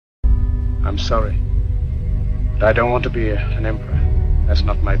I'm sorry. But I don't want to be an emperor. That's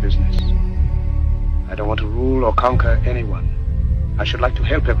not my business. I don't want to rule or conquer anyone. I should like to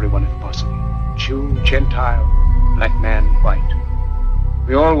help everyone if possible. Jew, Gentile, black man, white.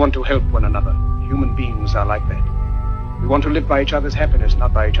 We all want to help one another. Human beings are like that. We want to live by each other's happiness,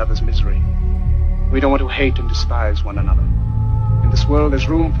 not by each other's misery. We don't want to hate and despise one another. In this world there's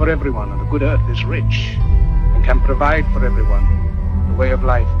room for everyone, and the good earth is rich and can provide for everyone. The way of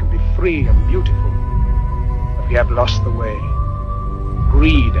life can be free and beautiful, but we have lost the way.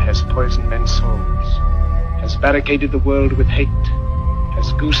 Greed has poisoned men's souls, has barricaded the world with hate,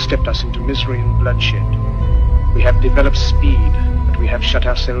 has goose-stepped us into misery and bloodshed. We have developed speed, but we have shut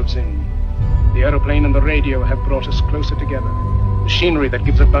ourselves in. The aeroplane and the radio have brought us closer together. Machinery that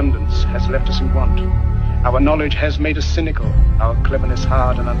gives abundance has left us in want. Our knowledge has made us cynical, our cleverness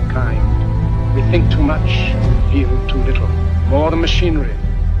hard and unkind. We think too much, feel too little. More than machinery,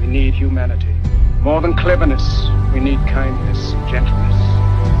 we need humanity. More than cleverness, we need kindness and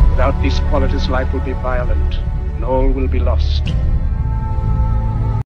gentleness. Without these qualities, life will be violent, and all will be lost.